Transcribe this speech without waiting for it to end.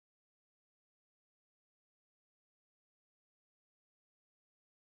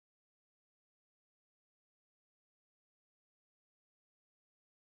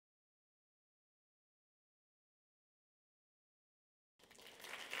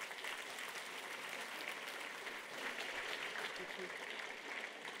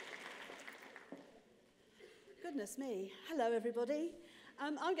Goodness me. Hello, everybody.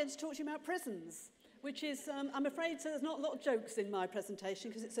 I'm going to talk to you about prisons, which is, I'm afraid there's not a lot of jokes in my presentation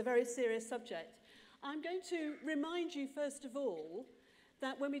because it's a very serious subject. I'm going to remind you, first of all,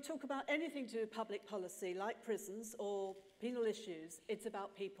 that when we talk about anything to do with public policy, like prisons or penal issues, it's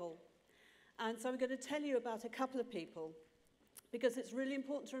about people. And so I'm going to tell you about a couple of people, because it's really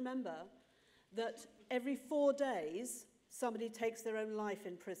important to remember that every 4 days, somebody takes their own life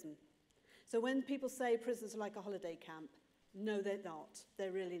in prison. So when people say prisons are like a holiday camp, no, they're not.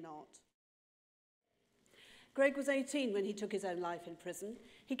 They're really not. Greg was 18 when he took his own life in prison.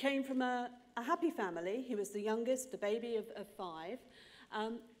 He came from a happy family. He was the youngest, the baby of 5,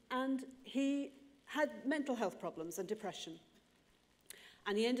 and he had mental health problems and depression.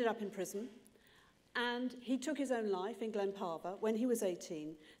 And he ended up in prison, and he took his own life in Glenparva when he was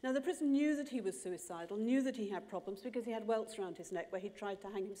 18. Now, the prison knew that he was suicidal, knew that he had problems because he had welts around his neck where he tried to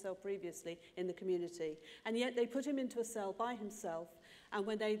hang himself previously in the community. And yet they put him into a cell by himself, and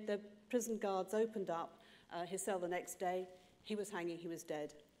when the prison guards opened up his cell the next day, he was hanging, he was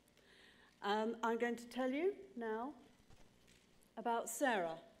dead. I'm going to tell you now about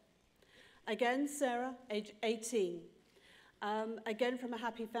Sarah. Again, Sarah, age 18. Again, from a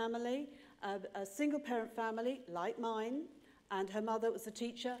happy family, a single-parent family, like mine, and her mother was a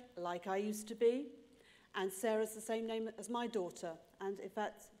teacher, like I used to be, and Sarah's the same name as my daughter. And in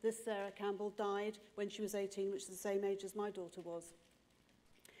fact, this Sarah Campbell died when she was 18, which is the same age as my daughter was.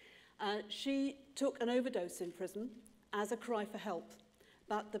 She took an overdose in prison as a cry for help,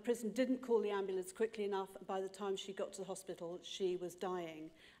 but the prison didn't call the ambulance quickly enough. By the time she got to the hospital, she was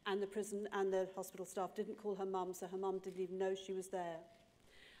dying, and the prison and the hospital staff didn't call her mum, so her mum didn't even know she was there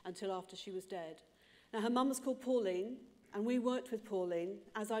until after she was dead. Now, her mum was called Pauline, and we worked with Pauline,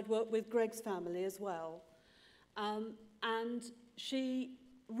 as I'd worked with Greg's family as well. And she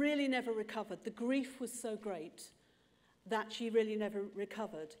really never recovered. The grief was so great that she really never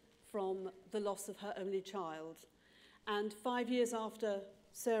recovered from the loss of her only child. And 5 years after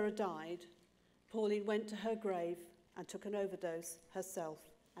Sarah died, Pauline went to her grave and took an overdose herself,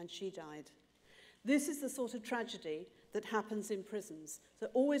 and she died. This is the sort of tragedy that happens in prisons. So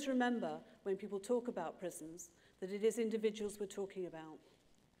always remember, when people talk about prisons, that it is individuals we're talking about.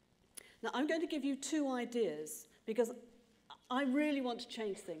 Now, I'm going to give you 2 ideas, because I really want to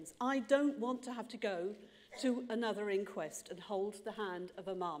change things. I don't want to have to go to another inquest and hold the hand of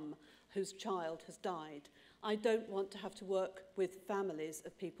a mum whose child has died. I don't want to have to work with families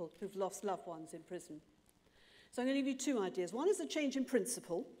of people who've lost loved ones in prison. So I'm going to give you 2 ideas. One is a change in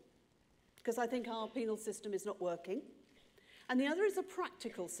principle, because I think our penal system is not working. And the other is a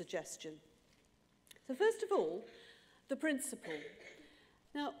practical suggestion. So first of all, the principle.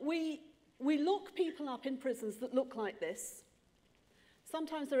 Now, we lock people up in prisons that look like this.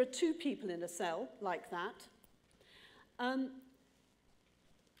 Sometimes there are 2 people in a cell like that.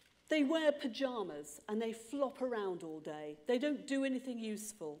 They wear pajamas and they flop around all day. They don't do anything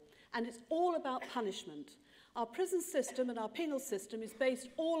useful. And it's all about punishment. Our prison system and our penal system is based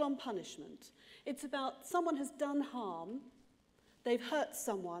all on punishment. It's about someone has done harm, they've hurt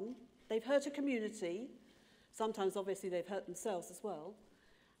someone, they've hurt a community, sometimes obviously they've hurt themselves as well,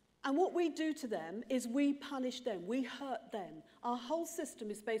 and what we do to them is we punish them, we hurt them. Our whole system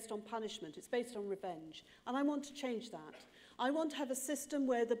is based on punishment, it's based on revenge, and I want to change that. I want to have a system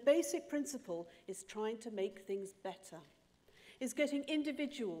where the basic principle is trying to make things better. Is getting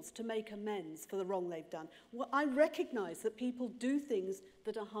individuals to make amends for the wrong they've done. Well, I recognise that people do things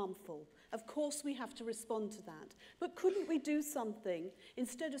that are harmful. Of course we have to respond to that. But couldn't we do something,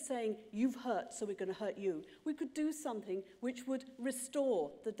 instead of saying, you've hurt, so we're going to hurt you, we could do something which would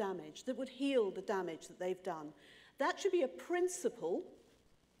restore the damage, that would heal the damage that they've done. That should be a principle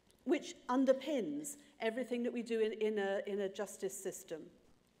which underpins everything that we do in a justice system.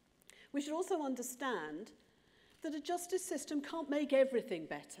 We should also understand that a justice system can't make everything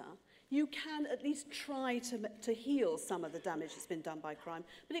better. You can at least try to heal some of the damage that's been done by crime,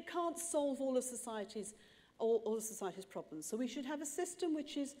 but it can't solve all of society's problems. So we should have a system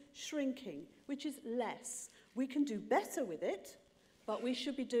which is shrinking, which is less. We can do better with it, but we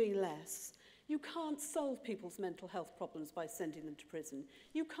should be doing less. You can't solve people's mental health problems by sending them to prison.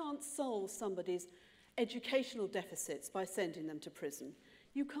 You can't solve somebody's educational deficits by sending them to prison.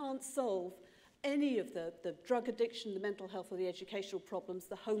 You can't solve any of the drug addiction, the mental health or the educational problems,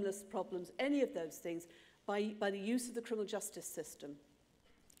 the homeless problems, any of those things by the use of the criminal justice system.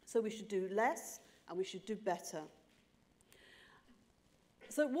 So we should do less and we should do better.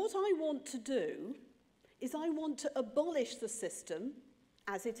 So what I want to do is I want to abolish the system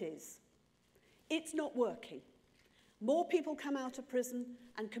as it is. It's not working. More people come out of prison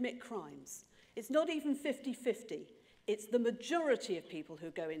and commit crimes. It's not even 50-50. It's the majority of people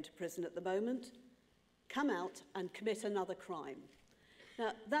who go into prison at the moment come out and commit another crime.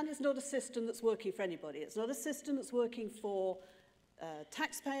 Now, that is not a system that's working for anybody. It's not a system that's working for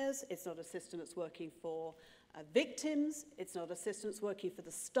taxpayers. It's not a system that's working for victims. It's not a system that's working for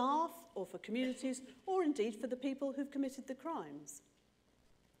the staff or for communities or indeed for the people who've committed the crimes.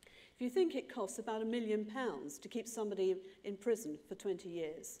 If you think it costs about £1 million to keep somebody in prison for 20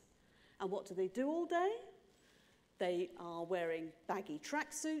 years, and what do they do all day? They are wearing baggy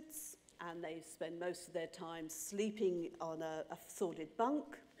tracksuits, and they spend most of their time sleeping on a sordid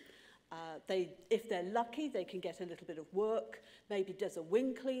bunk. If they're lucky, they can get a little bit of work. Maybe as a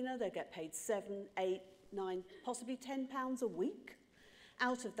wing cleaner, they get paid £7, £8, £9, possibly £10 a week.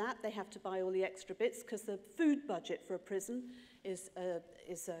 Out of that, they have to buy all the extra bits because the food budget for a prison is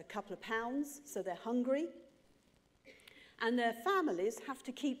a couple of pounds, so they're hungry. And their families have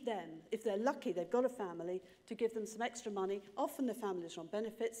to keep them. If they're lucky, they've got a family to give them some extra money. Often the families are on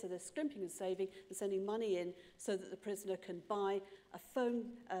benefits, so they're scrimping and saving and sending money in so that the prisoner can buy a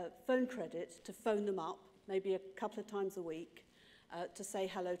phone credit to phone them up, maybe a couple of times a week, to say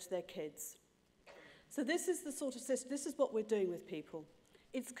hello to their kids. So this is the sort of system, this is what we're doing with people.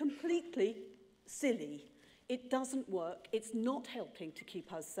 It's completely silly. It doesn't work. It's not helping to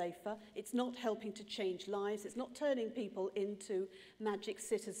keep us safer. It's not helping to change lives. It's not turning people into magic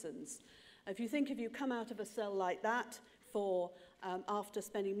citizens. If you think if you come out of a cell like that after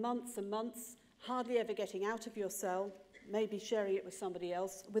spending months and months, hardly ever getting out of your cell, maybe sharing it with somebody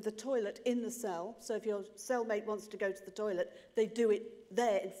else, with a toilet in the cell, so if your cellmate wants to go to the toilet, they do it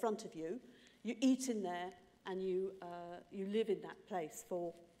there in front of you. You eat in there, and you live in that place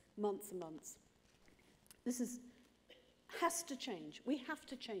for months and months. This has to change. We have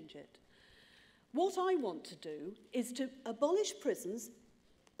to change it. What I want to do is to abolish prisons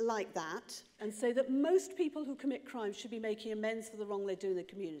like that and say that most people who commit crimes should be making amends for the wrong they do in the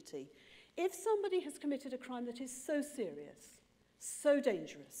community. If somebody has committed a crime that is so serious, so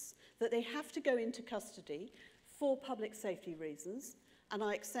dangerous, that they have to go into custody for public safety reasons, and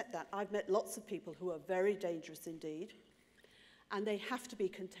I accept that. I've met lots of people who are very dangerous indeed, and they have to be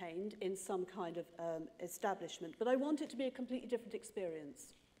contained in some kind of establishment. But I want it to be a completely different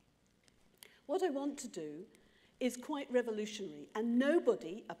experience. What I want to do is quite revolutionary, and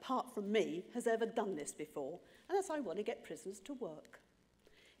nobody, apart from me, has ever done this before, and that's I want to get prisoners to work.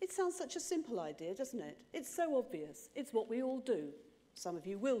 It sounds such a simple idea, doesn't it? It's so obvious. It's what we all do. Some of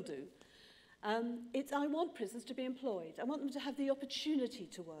you will do. I want prisoners to be employed. I want them to have the opportunity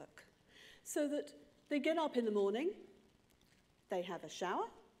to work, so that they get up in the morning, they have a shower,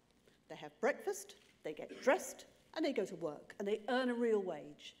 they have breakfast, they get dressed, and they go to work, and they earn a real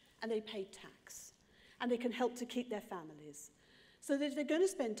wage, and they pay tax, and they can help to keep their families. So that if they're going to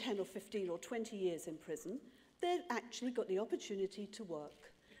spend 10 or 15 or 20 years in prison, they've actually got the opportunity to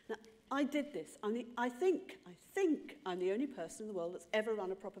work. Now, I did this. I think I'm the only person in the world that's ever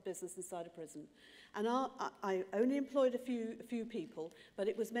run a proper business inside a prison. And I only employed a few people, but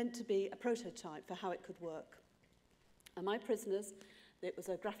it was meant to be a prototype for how it could work. And my prisoners, it was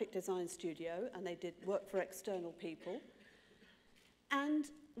a graphic design studio, and they did work for external people. And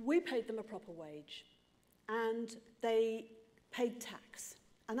we paid them a proper wage. And they paid tax.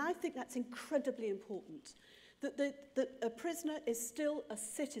 And I think that's incredibly important, that a prisoner is still a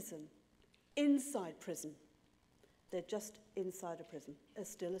citizen inside prison. They're just inside a prison. They're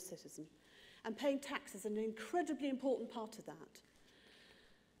still a citizen. And paying tax is an incredibly important part of that.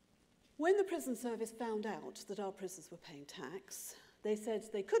 When the prison service found out that our prisoners were paying tax, they said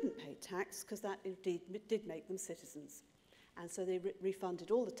they couldn't pay tax because that indeed did make them citizens. And so they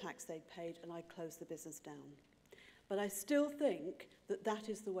refunded all the tax they'd paid, and I closed the business down. But I still think that that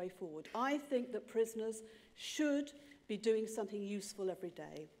is the way forward. I think that prisoners should be doing something useful every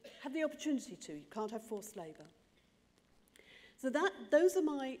day. Have the opportunity to. You can't have forced labour. So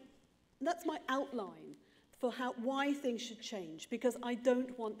that's my outline for why things should change, because I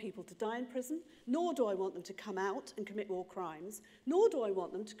don't want people to die in prison, nor do I want them to come out and commit more crimes, nor do I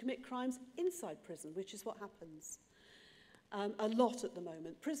want them to commit crimes inside prison, which is what happens a lot at the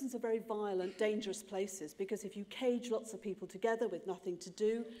moment. Prisons are very violent, dangerous places, because if you cage lots of people together with nothing to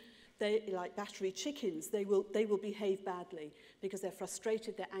do, they, like battery chickens, they will behave badly because they're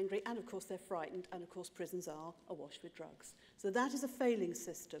frustrated, they're angry, and of course they're frightened, and of course prisons are awash with drugs. So that is a failing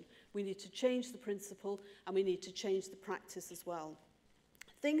system. We need to change the principle, and we need to change the practice as well.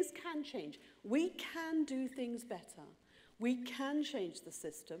 Things can change. We can do things better. We can change the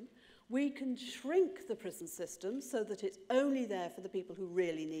system. We can shrink the prison system so that it's only there for the people who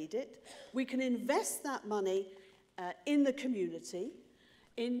really need it. We can invest that money in the community,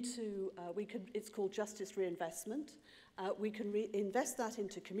 into, it's called justice reinvestment. We can invest that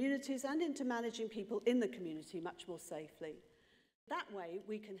into communities and into managing people in the community much more safely. That way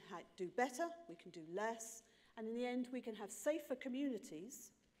we can do better, we can do less, and in the end we can have safer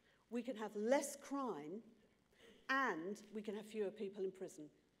communities, we can have less crime, and we can have fewer people in prison.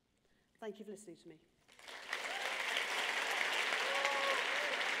 Thank you for listening to me.